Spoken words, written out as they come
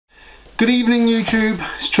Good evening YouTube,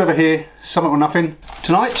 it's Trevor here, Summit or Nothing.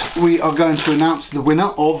 Tonight we are going to announce the winner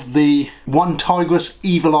of the One Tigress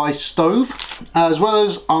Evil Eye stove, as well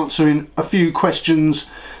as answering a few questions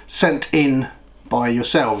sent in by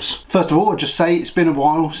yourselves. First of all, I'll just say it's been a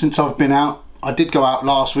while since I've been out. I did go out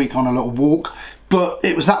last week on a little walk, but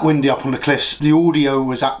it was that windy up on the cliffs. The audio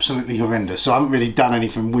was absolutely horrendous, so I haven't really done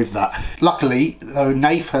anything with that. Luckily, though,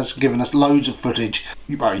 Nath has given us loads of footage.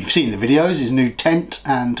 Well, you've seen the videos, his new tent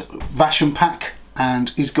and ration pack, and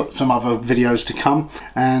he's got some other videos to come.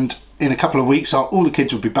 And in a couple of weeks, all the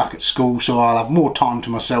kids will be back at school, so I'll have more time to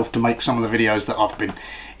myself to make some of the videos that I've been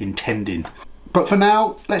intending. But for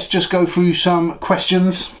now, let's just go through some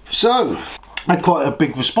questions. So, I had quite a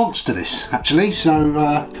big response to this, actually.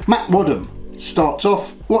 So, Matt Wadham starts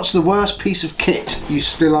off, what's the worst piece of kit you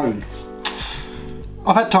still own?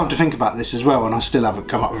 I've had time to think about this as well, and I still haven't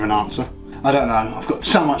come up with an answer. I don't know, I've got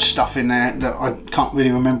so much stuff in there that I can't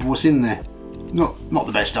really remember what's in there. Not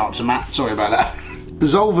the best answer, Matt, sorry about that.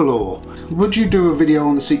 Zolvalor, would you do a video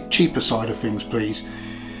on the cheaper side of things, please?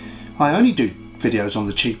 I only do videos on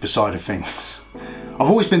the cheaper side of things. I've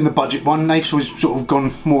always been the budget one. Nate's always sort of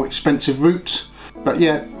gone more expensive routes, but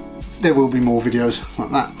yeah, there will be more videos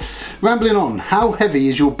like that. Rambling on, how heavy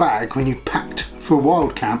is your bag when you packed for a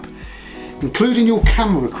wild camp, including your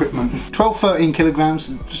camera equipment? 12-13 kilograms,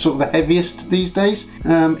 sort of the heaviest these days,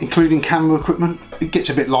 including camera equipment. It gets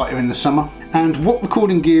a bit lighter in the summer. And what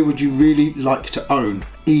recording gear would you really like to own?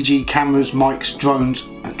 E.g. cameras, mics, drones,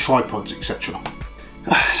 and tripods, etc.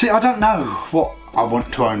 See, I don't know what I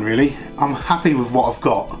want to own really. I'm happy with what I've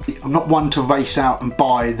got. I'm not one to race out and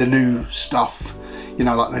buy the new stuff. You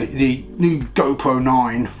know, like the new GoPro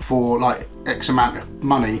 9 for like X amount of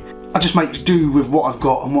money. I just make do with what I've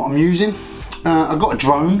got and what I'm using. I've got a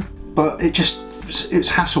drone, but it's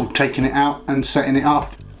hassle taking it out and setting it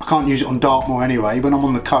up. I can't use it on Dartmoor anyway. When I'm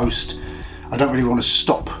on the coast, I don't really want to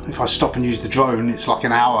stop. If I stop and use the drone, it's like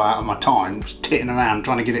an hour out of my time just titting around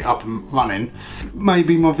trying to get it up and running.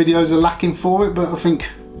 Maybe my videos are lacking for it, but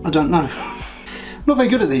I don't know. I'm not very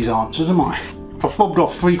good at these answers, am I? I've fobbed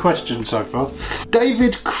off 3 questions so far.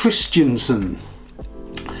 David Christiansen.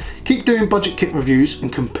 Keep doing budget kit reviews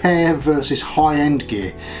and compare versus high-end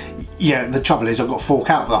gear. Yeah, the trouble is I've got to fork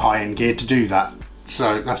out the high-end gear to do that.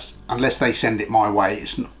 So that's, unless they send it my way,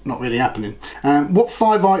 it's not really happening. What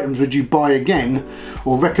 5 items would you buy again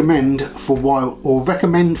or recommend for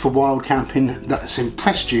wild camping that's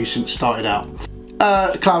impressed you since started out?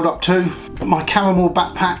 Cloud Up 2. My Caramel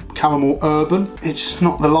backpack, Caramel Urban. It's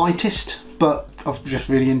not the lightest, but I've just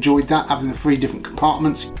really enjoyed that, having the 3 different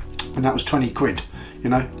compartments, and that was 20 quid, you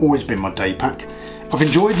know, always been my day pack. I've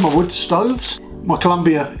enjoyed my wood stoves, my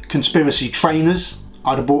Columbia Conspiracy trainers,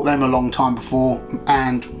 I'd have bought them a long time before,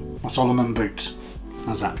 and my Solomon boots.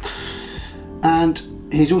 How's that? And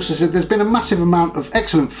he's also said there's been a massive amount of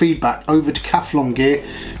excellent feedback over Decathlon gear.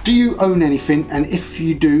 Do you own anything, and if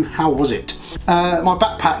you do, how was it? My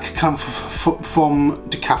backpack comes from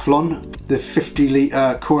Decathlon, the 50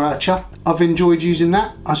 litre Quercha. I've enjoyed using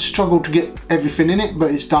that. I struggled to get everything in it,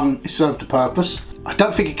 but it served a purpose. I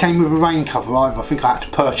don't think it came with a rain cover either. I think I had to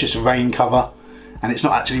purchase a rain cover, and it's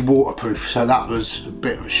not actually waterproof, so that was a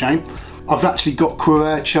bit of a shame. I've actually got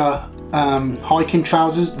Quercha hiking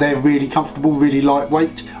trousers. They're really comfortable, really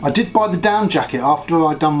lightweight. I did buy the down jacket. After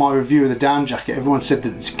I'd done my review of the down jacket, everyone said that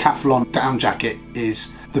the Decathlon down jacket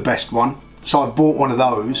is the best one. So I bought one of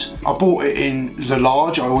those. I bought it in the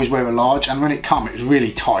large. I always wear a large, and when it came, it was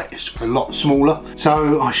really tight. It's a lot smaller.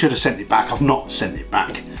 So I should have sent it back. I've not sent it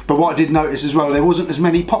back. But what I did notice as well, there wasn't as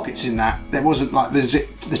many pockets in that. There wasn't like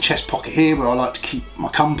the chest pocket here where I like to keep my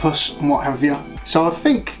compass and what have you. So I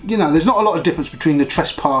think, you know, there's not a lot of difference between the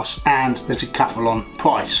Trespass and the Decathlon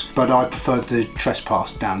price, but I preferred the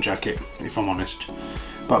Trespass down jacket, if I'm honest.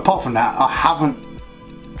 But apart from that, I haven't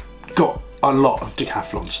got a lot of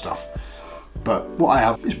Decathlon stuff. But what I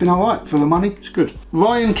have, it's been alright for the money, it's good.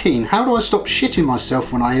 Ryan Keane, how do I stop shitting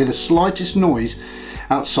myself when I hear the slightest noise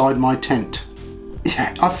outside my tent?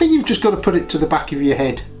 Yeah, I think you've just got to put it to the back of your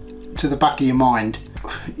head, to the back of your mind.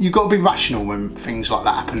 You've got to be rational when things like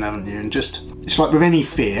that happen, haven't you? And just, it's like with any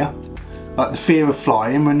fear, like the fear of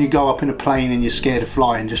flying, when you go up in a plane and you're scared of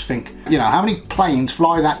flying, just think, you know, how many planes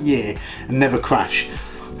fly that year and never crash?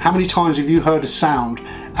 How many times have you heard a sound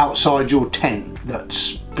outside your tent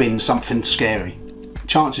that's been something scary?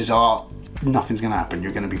 Chances are nothing's going to happen,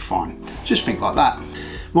 you're going to be fine. Just think like that.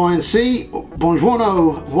 Ryan C,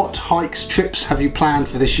 buongiorno, what hikes, trips have you planned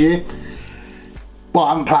for this year? Well, I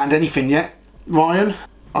haven't planned anything yet, Ryan.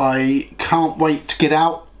 I can't wait to get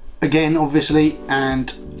out again, obviously,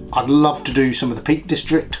 and I'd love to do some of the Peak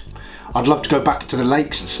District. I'd love to go back to the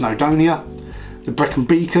lakes at Snowdonia, the Brecon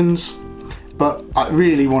Beacons, but I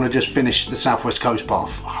really want to just finish the Southwest Coast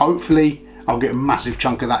Path. Hopefully I'll get a massive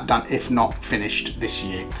chunk of that done, if not finished this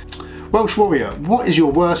year. Welsh Warrior, what is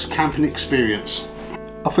your worst camping experience?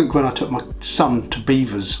 I think when I took my son to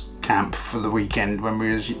Beavers camp for the weekend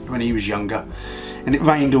when he was younger, and it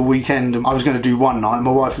rained all weekend, and I was going to do one night and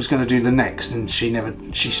my wife was going to do the next, and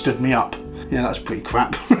she stood me up. Yeah, that's pretty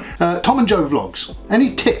crap. Tom and Joe Vlogs,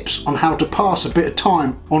 any tips on how to pass a bit of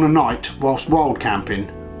time on a night whilst wild camping?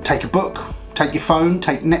 Take a book, take your phone,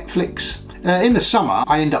 take Netflix. In the summer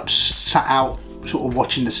I end up sat out sort of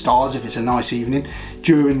watching the stars if it's a nice evening.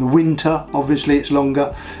 During the winter obviously it's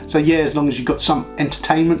longer, so yeah, as long as you've got some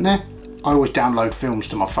entertainment there. I always download films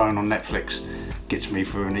to my phone on Netflix, gets me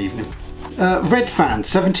through an evening.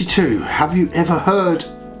 Redfan72, have you ever heard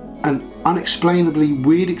an unexplainably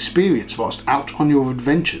weird experience whilst out on your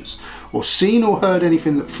adventures, or seen or heard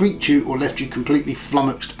anything that freaked you or left you completely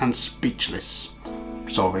flummoxed and speechless?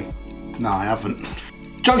 Sorry, no I haven't.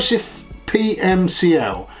 Joseph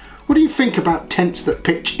PMCL, what do you think about tents that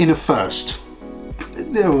pitch inner first?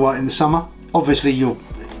 They're alright in the summer. Obviously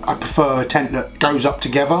I prefer a tent that goes up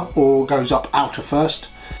together or goes up outer first.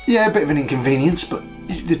 Yeah, a bit of an inconvenience, but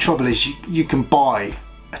the trouble is you can buy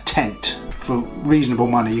a tent for reasonable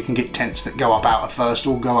money. You can get tents that go up outer first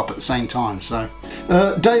or go up at the same time. So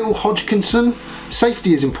Dale Hodgkinson,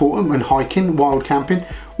 safety is important when hiking, wild camping.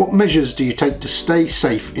 What measures do you take to stay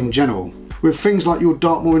safe in general? With things like your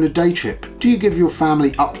Dartmoor in a day trip, do you give your family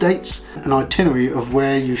updates, an itinerary of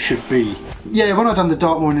where you should be? Yeah, when I done the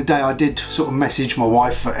Dartmoor in a day, I did sort of message my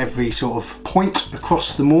wife at every sort of point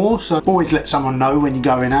across the moor, so always let someone know when you're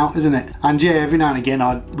going out, isn't it? And yeah, every now and again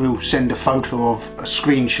I will send a photo of a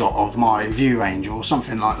screenshot of my view range or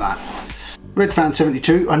something like that.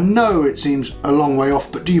 Redfan72, I know it seems a long way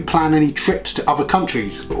off, but do you plan any trips to other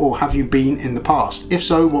countries, or have you been in the past? If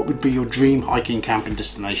so, what would be your dream hiking camping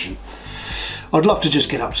destination? I'd love to just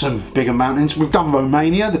get up some bigger mountains. We've done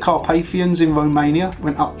Romania, the Carpathians in Romania,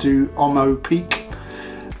 went up to Omo Peak.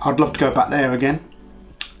 I'd love to go back there again.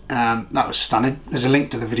 That was stunning. There's a link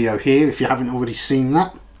to the video here if you haven't already seen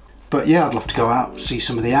that. But yeah, I'd love to go out, see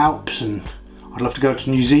some of the Alps, and I'd love to go to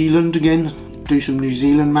New Zealand again, do some New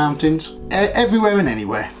Zealand mountains. Everywhere and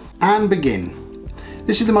anywhere. And begin.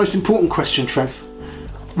 This is the most important question, Trev.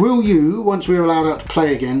 Will you, once we're allowed out to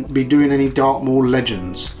play again, be doing any Dartmoor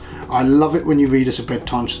legends? I love it when you read us a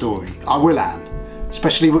bedtime story. I will, Anne.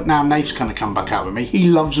 Especially now Naif's kind of come back out with me. He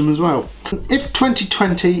loves them as well. If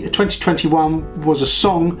 2021 was a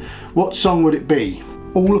song, what song would it be?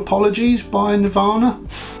 All Apologies by Nirvana?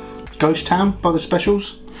 Ghost Town by the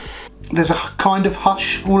Specials? There's a kind of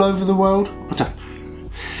hush all over the world? I don't.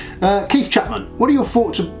 Keith Chapman, what are your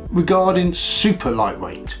thoughts regarding super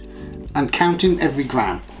lightweight and counting every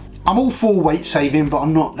gram? I'm all for weight saving, but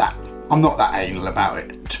I'm not that anal about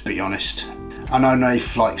it, to be honest. I know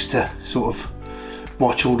Naif likes to sort of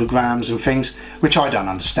watch all the grams and things, which I don't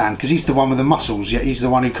understand, because he's the one with the muscles, yet he's the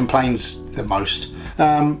one who complains the most.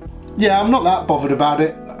 Yeah, I'm not that bothered about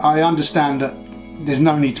it. I understand that there's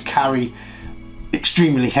no need to carry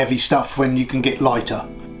extremely heavy stuff when you can get lighter.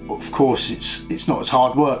 Of course, it's not as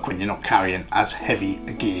hard work when you're not carrying as heavy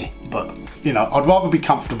a gear, but you know, I'd rather be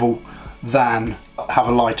comfortable than have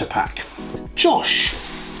a lighter pack. Josh,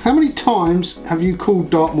 how many times have you called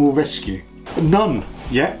Dartmoor Rescue? None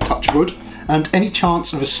yet, touch wood. And any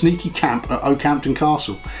chance of a sneaky camp at Oakhampton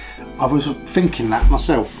Castle? I was thinking that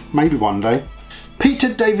myself, maybe one day.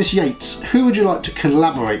 Peter Davis Yates, who would you like to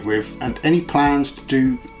collaborate with, and any plans to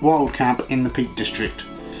do wild camp in the Peak District?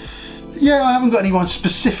 Yeah, I haven't got anyone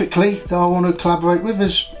specifically that I want to collaborate with.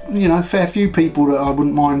 There's, you know, a fair few people that I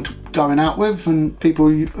wouldn't mind going out with, and people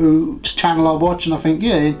whose channel I watch and I think,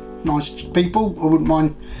 yeah, nice people, I wouldn't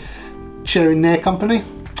mind sharing their company.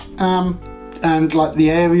 And like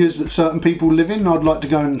the areas that certain people live in, I'd like to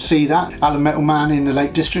go and see that. Alan Metal Man in the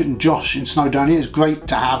Lake District and Josh in Snowdonia. It's great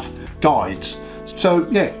to have guides. So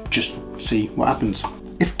yeah, just see what happens.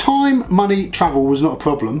 If time, money, travel was not a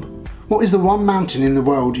problem, what is the one mountain in the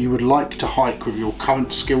world you would like to hike with your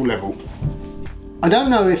current skill level? I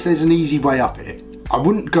don't know if there's an easy way up it. I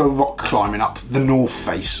wouldn't go rock climbing up the north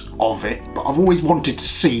face of it, but I've always wanted to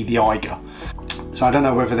see the Eiger. So I don't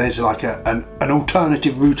know whether there's like an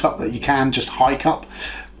alternative route up that you can just hike up,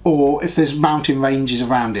 or if there's mountain ranges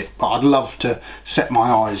around it, but I'd love to set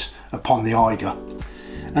my eyes upon the Eiger.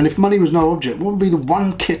 And if money was no object, what would be the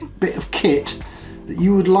one bit of kit that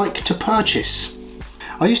you would like to purchase?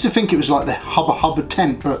 I used to think it was like the Hubba Hubba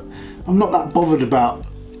tent, but I'm not that bothered about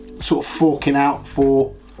sort of forking out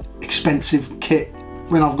for expensive kit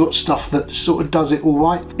when I've got stuff that sort of does it all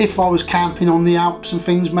right. If I was camping on the Alps and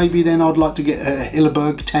things, maybe then I'd like to get a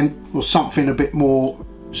Hilleberg tent or something a bit more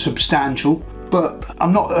substantial. but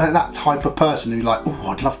I'm not that type of person who like, oh,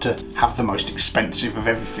 I'd love to have the most expensive of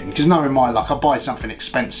everything. Because knowing my luck, I buy something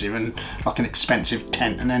expensive and like an expensive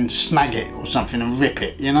tent and then snag it or something and rip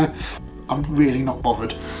it, you know? I'm really not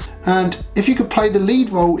bothered. And if you could play the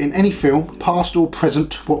lead role in any film, past or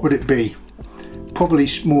present, what would it be? Probably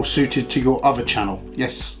more suited to your other channel.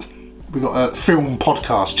 Yes, we've got a film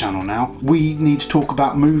podcast channel now. We Need to Talk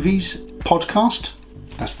About Movies podcast.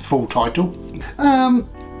 That's the full title.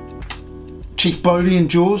 Chief Bodie and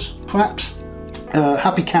Jaws, perhaps.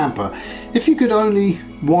 Happy Camper. If you could only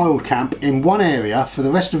wild camp in one area for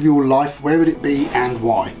the rest of your life, where would it be and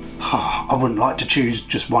why? I wouldn't like to choose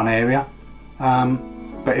just one area.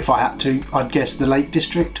 But if I had to, I'd guess the Lake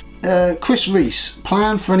District. Chris Reese,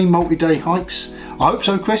 plan for any multi-day hikes? I hope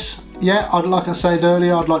so, Chris. Yeah, like I said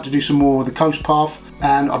earlier, I'd like to do some more of the coast path,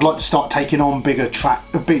 and I'd like to start taking on bigger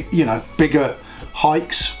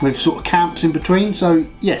hikes with sort of camps in between. So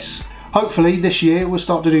yes, hopefully this year we'll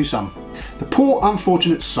start to do some. The Poor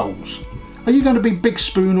Unfortunate Souls. Are you going to be Big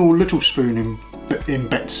Spoon or Little Spoon in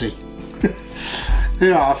Betsy?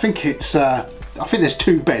 Yeah, I think it's. I think there's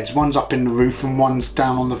two beds. One's up in the roof and one's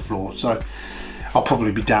down on the floor. So I'll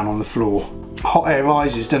probably be down on the floor. Hot air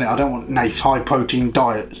rises, doesn't it? I don't want Nafe's high protein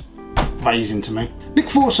diet raising to me. Nick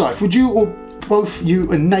Forsyth, would you or both you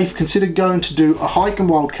and Nafe consider going to do a hike and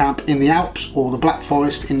wild camp in the Alps or the Black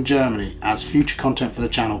Forest in Germany as future content for the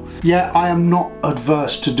channel? Yeah, I am not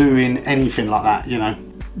adverse to doing anything like that, you know.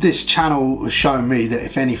 This channel has shown me that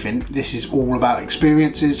if anything, this is all about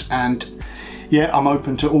experiences, and yeah, I'm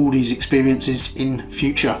open to all these experiences in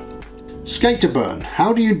future. Skaterburn,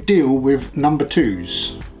 how do you deal with number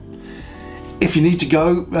twos? If you need to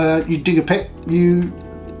go, you dig a pit, you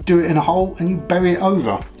do it in a hole and you bury it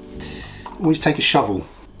over. Always take a shovel.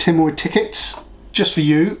 Timoy Tickets, just for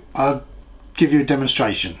you, I'll give you a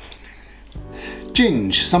demonstration.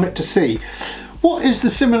 Ginge, Summit to Sea. What is the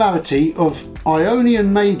similarity of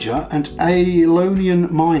Ionian Major and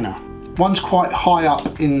Aeolian Minor? One's quite high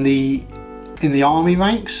up in the army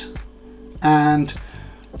ranks, and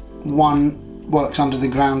one works under the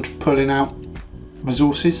ground pulling out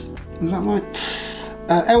resources. Is that right?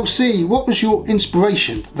 LC, what was your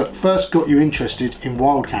inspiration that first got you interested in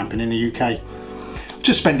wild camping in the UK?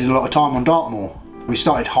 Just spending a lot of time on Dartmoor. We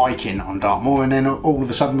started hiking on Dartmoor, and then all of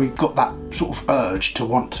a sudden we got that sort of urge to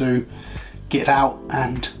want to get out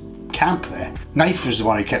and camp there. Nath was the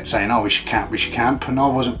one who kept saying, oh, we should camp, and I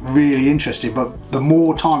wasn't really interested, but the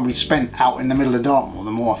more time we spent out in the middle of Dartmoor,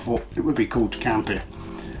 the more I thought it would be cool to camp here.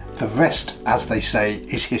 The rest, as they say,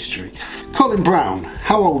 is history. Colin Brown,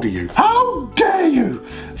 how old are you? How dare you?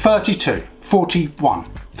 32, 41.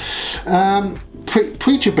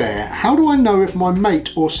 Preacher Bear, how do I know if my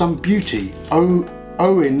mate or some beauty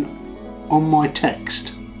Owen on my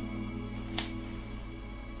text?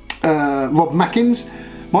 Rob Mackins,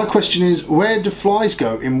 my question is, where do flies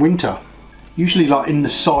go in winter? Usually like in the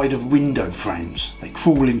side of window frames. They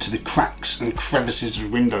crawl into the cracks and crevices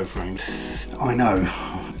of window frames. I know.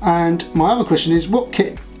 And my other question is, what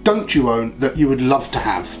kit don't you own that you would love to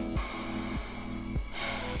have?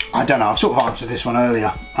 I don't know, I've sort of answered this one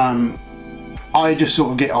earlier. I just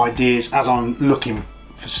sort of get ideas as I'm looking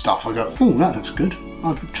for stuff. I go, oh, that looks good,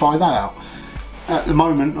 I'll try that out. At the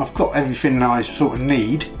moment, I've got everything I sort of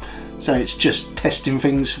need, so it's just testing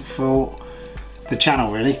things for the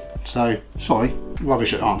channel really. So, sorry,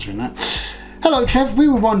 rubbish at answering that. Hello Trev, we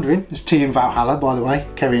were wondering, it's T in Valhalla by the way,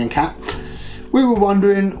 Kerry and Kat. We were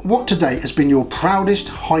wondering what to date has been your proudest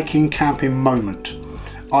hiking camping moment,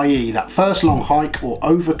 i.e. that first long hike or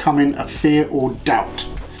overcoming a fear or doubt.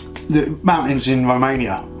 The mountains in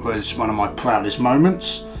Romania was one of my proudest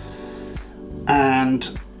moments,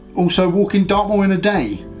 and also walking Dartmoor in a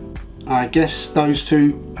day. I guess those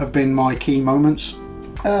two have been my key moments.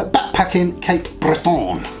 Backpacking Cape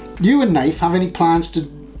Breton. You and Nath have any plans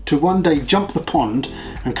to one day jump the pond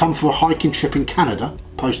and come for a hiking trip in Canada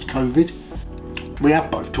post-COVID? We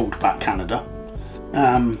have both talked about Canada,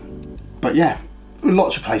 but yeah,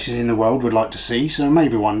 lots of places in the world we'd like to see, so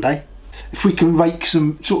maybe one day. If we can rake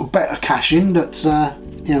some sort of better cash in that's,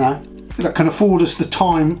 you know, that can afford us the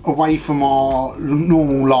time away from our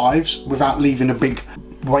normal lives without leaving a big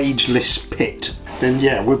wageless pit, then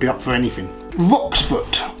yeah, we'll be up for anything.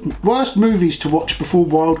 Roxfoot, worst movies to watch before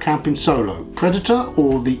wild camping solo, Predator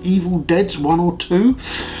or The Evil Deads 1 or 2?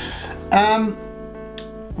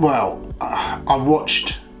 Well,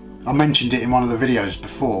 I mentioned it in one of the videos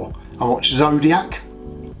before, I watched Zodiac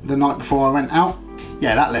the night before I went out.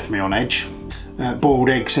 Yeah, that left me on edge. Boiled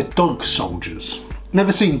Egg said Dog Soldiers.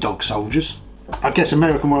 Never seen Dog Soldiers. I guess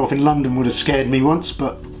American Werewolf in London would have scared me once,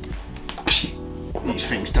 but these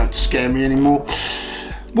things don't scare me anymore.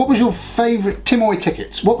 What was your favourite, Timoy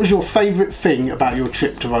Tickets, what was your favourite thing about your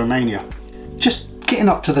trip to Romania? Just getting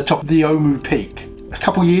up to the top of the Omu Peak. A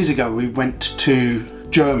couple of years ago we went to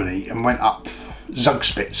Germany and went up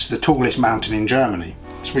Zugspitze, the tallest mountain in Germany,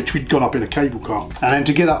 which we'd gone up in a cable car. And then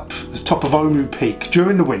to get up the top of Omu Peak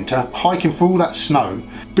during the winter, hiking through all that snow,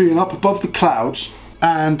 being up above the clouds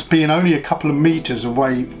and being only a couple of metres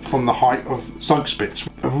away from the height of Zugspitze.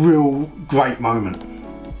 A real great moment.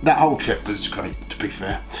 That whole trip was great, to be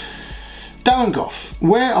fair. Darren Goff,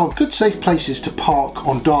 where are good safe places to park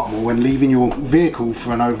on Dartmoor when leaving your vehicle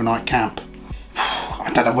for an overnight camp? I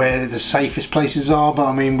don't know where the safest places are, but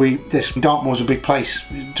I mean, Dartmoor's a big place.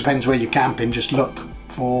 It depends where you're camping. Just look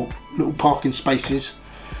for little parking spaces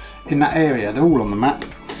in that area. They're all on the map.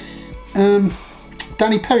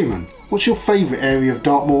 Danny Perryman, what's your favourite area of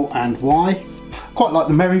Dartmoor and why? Quite like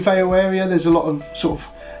the Merivale area. There's a lot of sort of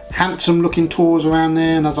handsome looking tours around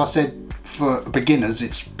there, and as I said, for beginners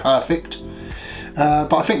it's perfect.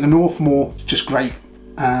 But I think the Northmoor is just great.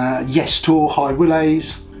 Yes Tour, High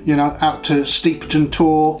Willets, you know, out to Steeperton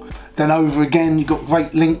Tour, then over again. You've got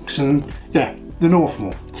great links, and yeah, the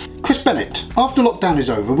Northmoor. Chris Bennett, after lockdown is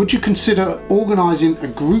over, would you consider organising a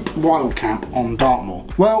group wild camp on Dartmoor?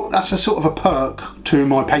 Well, that's a sort of a perk to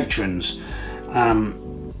my patrons.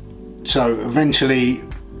 So eventually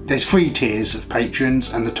there's 3 tiers of patrons,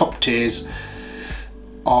 and the top tiers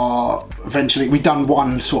are eventually, we've done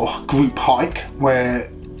one sort of group hike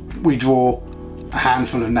where we draw a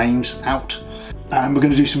handful of names out, and we're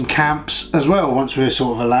going to do some camps as well once we're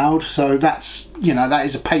sort of allowed. So that's, you know, that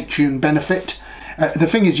is a Patreon benefit. The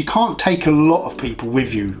thing is, you can't take a lot of people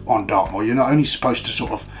with you on Dartmoor. You're not only supposed to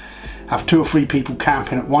sort of have 2 or 3 people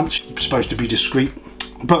camping at once. You're supposed to be discreet.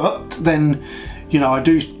 But then, you know, I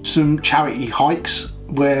do some charity hikes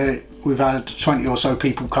where we've had 20 or so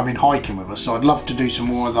people come in hiking with us, so I'd love to do some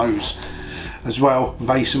more of those as well,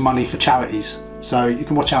 raise some money for charities. So you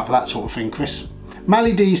can watch out for that sort of thing, Chris.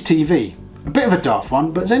 Mally D's TV, a bit of a daft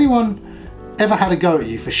one, but has anyone ever had a go at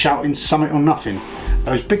you for shouting summit or nothing?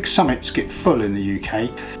 Those big summits get full in the UK.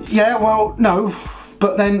 Yeah, well, no,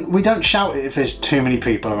 but then we don't shout it if there's too many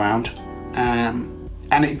people around.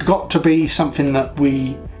 And it got to be something that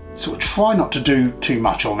we sort of try not to do too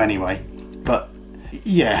much of anyway. But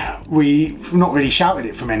yeah, we've not really shouted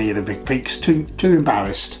it from any of the big peaks, too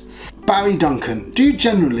embarrassed. Barry Duncan, do you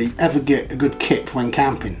generally ever get a good kip when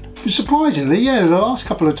camping? Surprisingly, yeah, the last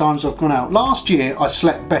couple of times I've gone out. Last year I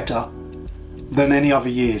slept better than any other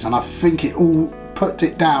years, and I think it all put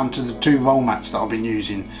it down to the 2 roll mats that I've been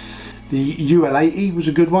using. The UL80 was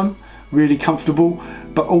a good one, really comfortable,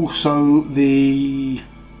 but also the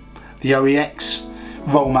OEX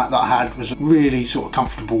roll mat that I had was a really sort of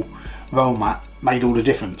comfortable roll mat. Made all the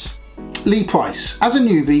difference. Lee Price, as a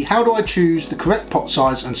newbie, how do I choose the correct pot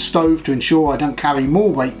size and stove to ensure I don't carry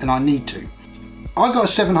more weight than I need to? I got a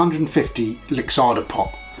 750 Lixada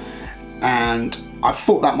pot, and I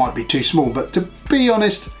thought that might be too small, but to be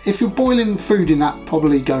honest, if you're boiling food in that,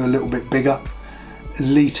 probably go a little bit bigger, a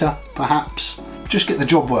litre perhaps. Just get the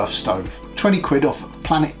Jobsworth stove, 20 quid off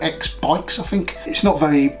Planet X Bikes, I think. It's not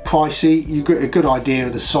very pricey, you get a good idea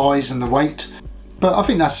of the size and the weight. But I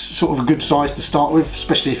think that's sort of a good size to start with,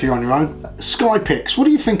 especially if you're on your own. Skypix, what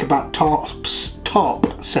do you think about tarp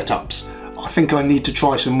setups? I think I need to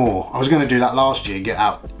try some more. I was going to do that last year, get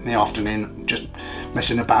out in the afternoon, just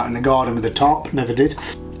messing about in the garden with the tarp, never did.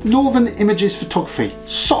 Northern Images Photography,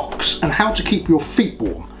 socks and how to keep your feet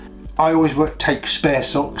warm. I always take spare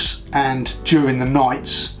socks, and during the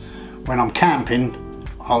nights when I'm camping,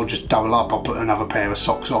 I'll just double up, I'll put another pair of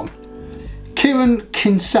socks on. Kieran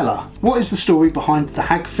Kinsella, what is the story behind the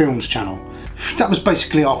Hag Films channel? That was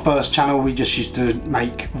basically our first channel. We just used to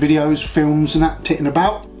make videos, films and that, titting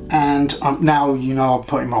about. And now, you know, I'm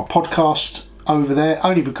putting my podcast over there,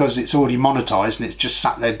 only because it's already monetized and it's just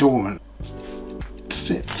sat there dormant.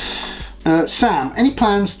 That's it. Sam, any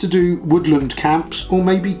plans to do woodland camps or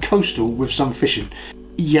maybe coastal with some fishing?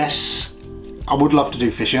 Yes, I would love to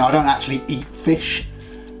do fishing. I don't actually eat fish,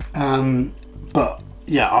 but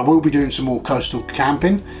yeah, I will be doing some more coastal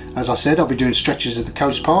camping. As I said, I'll be doing stretches of the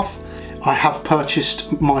coast path. I have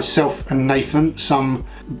purchased myself and Nathan some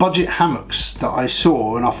budget hammocks that I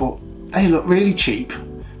saw, and I thought they look really cheap,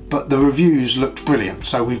 but the reviews looked brilliant.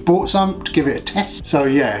 So we've bought some to give it a test. So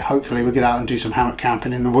yeah, hopefully we'll get out and do some hammock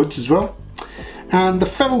camping in the woods as well. And the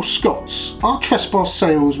Feral Scots, are trespass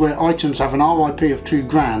sales where items have an RIP of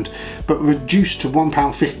 £2 but reduced to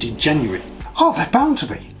 £1.50 genuine? Oh, they're bound to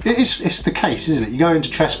be. It's the case, isn't it? You go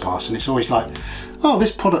into trespass and it's always like, oh,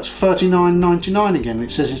 this product's $39.99 again.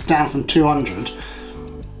 It says it's down from 200.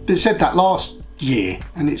 But it said that last year,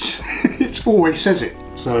 and it's always says it.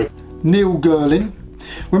 So Neil Gerlin,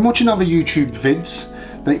 When watching other YouTube vids,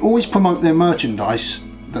 they always promote their merchandise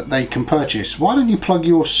that they can purchase. Why don't you plug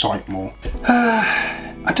your site more?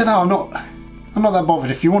 I don't know, I'm not that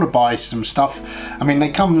bothered. If you want to buy some stuff, I mean, they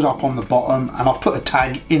comes up on the bottom, and I've put a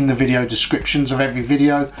tag in the video descriptions of every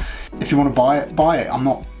video. If you want to buy it, buy it. I'm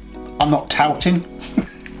not touting.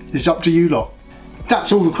 It's up to you lot.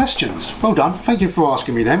 That's all the questions. Well done. Thank you for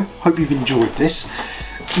asking me them. Hope you've enjoyed this.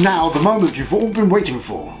 Now, the moment you've all been waiting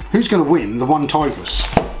for. Who's going to win the one Tigress?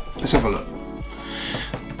 Let's have a look.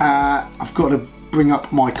 I've got to bring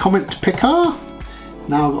up my comment picker.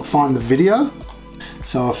 Now I've got to find the video.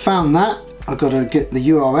 So I've found that. I've got to get the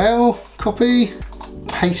URL, copy,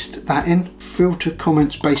 paste that in, filter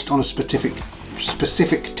comments based on a specific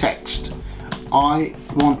text. I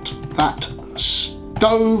want that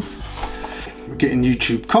stove. We're getting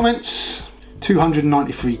YouTube comments,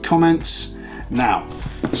 293 comments. Now,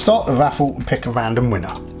 start the raffle and pick a random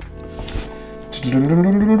winner.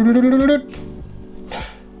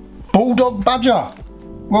 Bulldog Badger.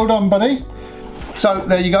 Well done, buddy. So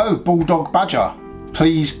there you go, Bulldog Badger.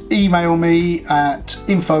 Please email me at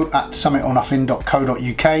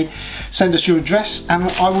info@summitonothing.co.uk. Send us your address and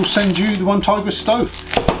I will send you the one Tigress stove.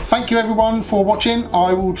 Thank you everyone for watching.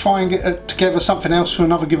 I will try and get together something else for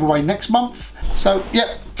another giveaway next month. So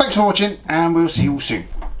yeah, thanks for watching and we'll see you all soon.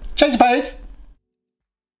 Change the pace.